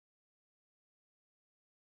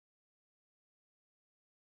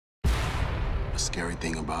Scary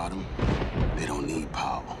thing about them, they don't need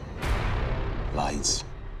power. Lights,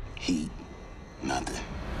 heat, nothing.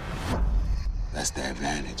 That's the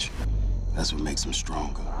advantage. That's what makes them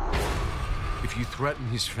stronger. If you threaten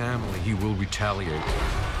his family, he will retaliate.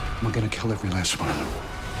 We're gonna kill every last one of them.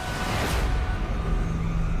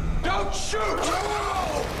 Don't shoot!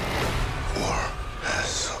 War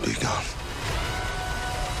has begun.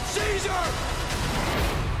 Caesar!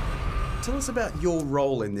 Tell us about your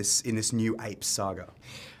role in this new Apes saga.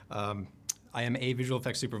 I am a visual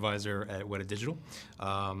effects supervisor at WETA Digital,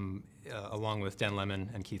 along with Dan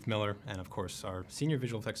Lemon and Keith Miller, and of course our senior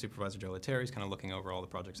visual effects supervisor Joe Lettieri is kind of looking over all the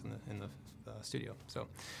projects in the studio. So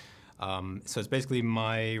it's basically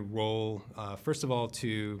my role. First of all,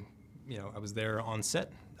 I was there on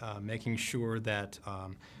set, making sure that.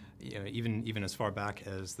 Even as far back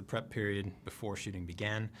as the prep period before shooting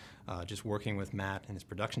began, just working with Matt and his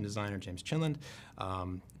production designer James Chinland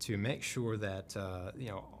to make sure that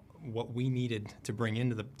what we needed to bring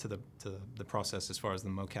into the process as far as the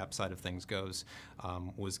mocap side of things goes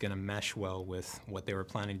was going to mesh well with what they were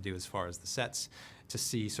planning to do as far as the sets, to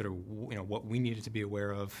see sort of what we needed to be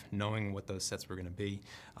aware of, knowing what those sets were going to be,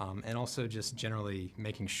 and also just generally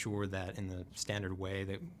making sure that in the standard way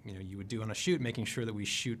that you would do on a shoot, making sure that we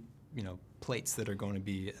shoot plates that are going to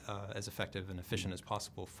be as effective and efficient as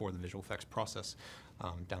possible for the visual effects process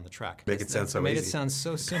down the track. Make it sound so easy. Made it sound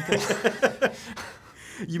so simple.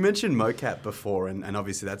 You mentioned mocap before, and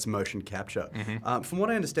obviously that's motion capture. Mm-hmm. From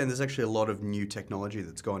what I understand, there's actually a lot of new technology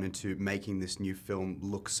that's gone into making this new film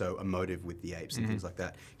look so emotive with the apes and things like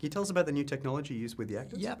that. Can you tell us about the new technology used with the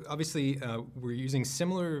actors? Yeah, obviously we're using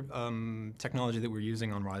similar technology that we're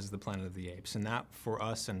using on Rise of the Planet of the Apes, and that for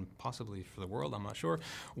us, and possibly for the world, I'm not sure,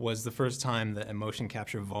 was the first time that a motion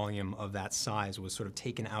capture volume of that size was sort of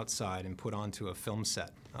taken outside and put onto a film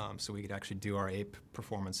set, so we could actually do our ape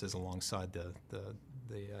performances alongside the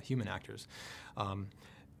human actors.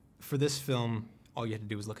 For this film, all you had to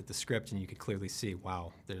do was look at the script and you could clearly see,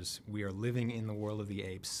 wow, we are living in the world of the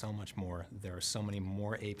apes so much more. There are so many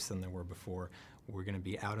more apes than there were before. We're going to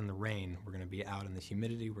be out in the rain. We're going to be out in the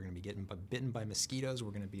humidity. We're going to be getting bitten by mosquitoes.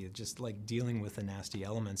 We're going to be just like dealing with the nasty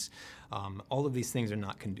elements. All of these things are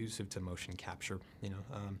not conducive to motion capture,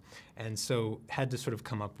 and so had to sort of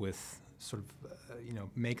come up with sort of,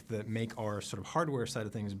 make our sort of hardware side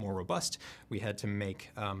of things more robust. We had to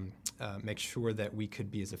make sure that we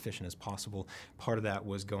could be as efficient as possible. Part of that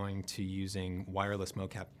was going to using wireless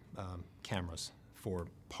mocap cameras for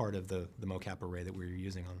part of the mocap array that we were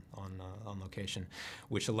using on location,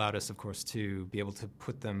 which allowed us, of course, to be able to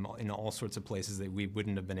put them in all sorts of places that we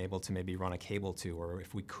wouldn't have been able to maybe run a cable to, or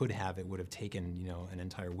if we could have, it would have taken an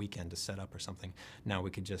entire weekend to set up or something. Now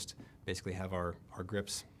we could just basically have our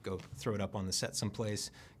grips, go throw it up on the set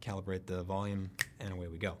someplace, calibrate the volume, and away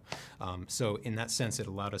we go. So in that sense, it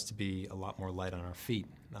allowed us to be a lot more light on our feet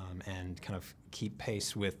and kind of keep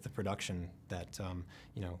pace with the production that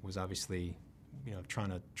was obviously trying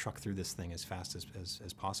to truck through this thing as fast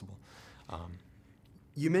as possible.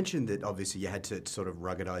 You mentioned that obviously you had to sort of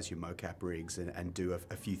ruggedize your mocap rigs and do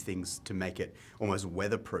a few things to make it almost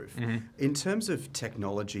weatherproof. In terms of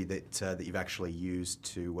technology that you've actually used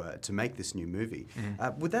to make this new movie,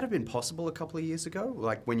 would that have been possible a couple of years ago,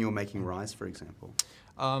 like when you were making Rise, for example?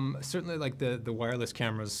 Certainly, like the wireless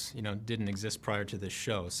cameras, didn't exist prior to this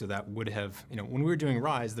show, so that would have, when we were doing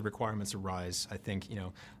Rise, the requirements of Rise, I think,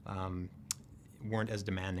 weren't as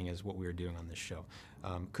demanding as what we were doing on this show.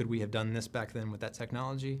 Could we have done this back then with that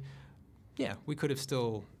technology? Yeah, we could have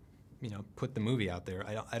still, put the movie out there.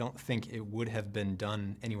 I don't think it would have been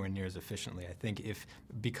done anywhere near as efficiently. I think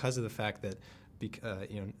because of the fact that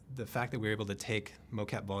the fact that we were able to take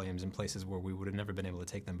mocap volumes in places where we would have never been able to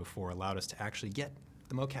take them before allowed us to actually get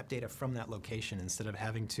the mocap data from that location instead of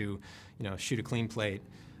having to, shoot a clean plate,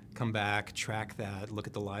 come back, track that, look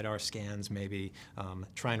at the LiDAR scans maybe,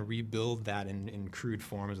 try and rebuild that in crude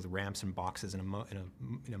forms with ramps and boxes in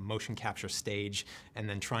a motion capture stage, and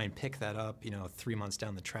then try and pick that up 3 months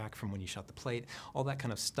down the track from when you shot the plate. All that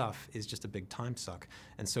kind of stuff is just a big time suck.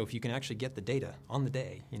 And so if you can actually get the data on the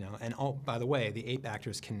day, and by the way, the ape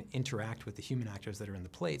actors can interact with the human actors that are in the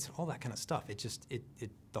plates, all that kind of stuff,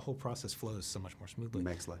 the whole process flows so much more smoothly. It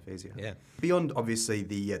makes life easier. Yeah. Beyond, obviously,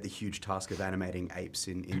 the huge task of animating apes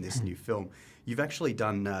in this new film, you've actually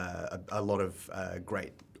done a lot of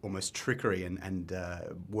great almost trickery and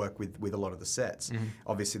work with a lot of the sets.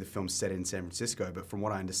 Obviously, the film's set in San Francisco, but from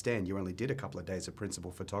what I understand, you only did a couple of days of principal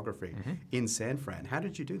photography in San Fran. How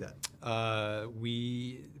did you do that?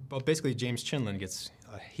 Basically, James Chinland gets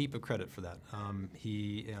a heap of credit for that.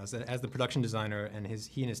 He, as the production designer, and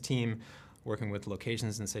he and his team working with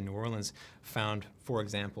locations in, say, New Orleans, found, for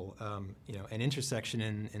example, an intersection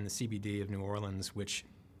in the CBD of New Orleans, which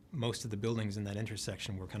most of the buildings in that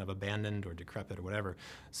intersection were kind of abandoned or decrepit or whatever,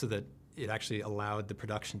 so that it actually allowed the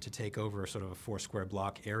production to take over sort of a 4 square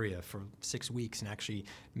block area for 6 weeks and actually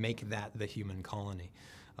make that the human colony.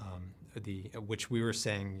 Which we were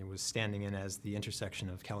saying was standing in as the intersection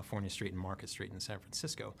of California Street and Market Street in San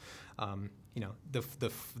Francisco.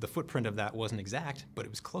 The footprint of that wasn't exact, but it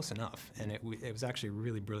was close enough, and it was actually a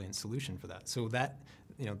really brilliant solution for that. So that,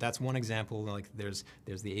 that's one example. Like there's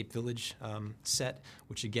the Ape Village set,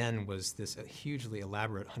 which again was this hugely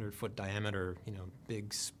elaborate 100-foot diameter,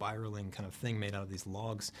 big spiraling kind of thing made out of these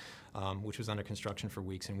logs, which was under construction for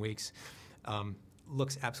weeks and weeks.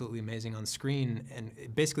 Looks absolutely amazing on screen, and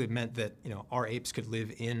it basically meant that our apes could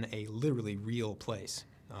live in a literally real place,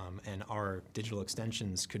 and our digital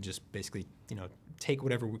extensions could just basically take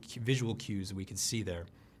whatever visual cues we could see there,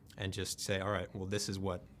 and just say, all right, well, this is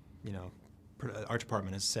what art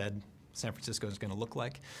department has said San Francisco is going to look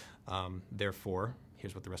like. Therefore,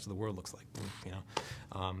 here's what the rest of the world looks like.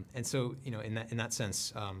 And so in that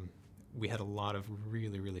sense, we had a lot of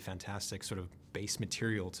really, really fantastic sort of base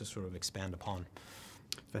material to sort of expand upon.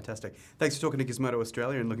 Fantastic. Thanks for talking to Gizmodo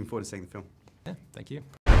Australia, and looking forward to seeing the film. Yeah, thank you.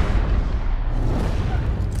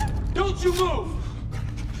 Don't you move!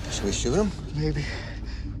 Should we shoot him? Maybe.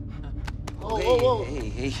 Oh, hey, whoa, whoa.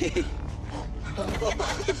 Hey.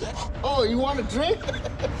 Oh, you want a drink?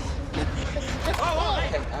 Oh,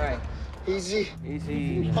 okay, all right. Easy.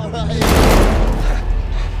 Easy. All right.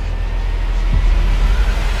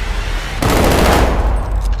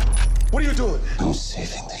 What are you doing? I'm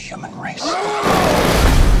saving the human race. Oh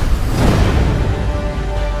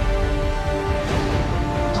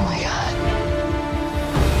my God.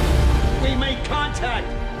 We made contact!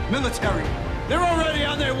 Military! They're already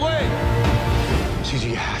on their way! CG,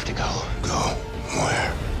 you have to go. Go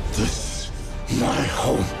where? This is my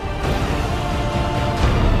home.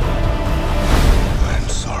 I'm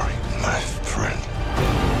sorry, my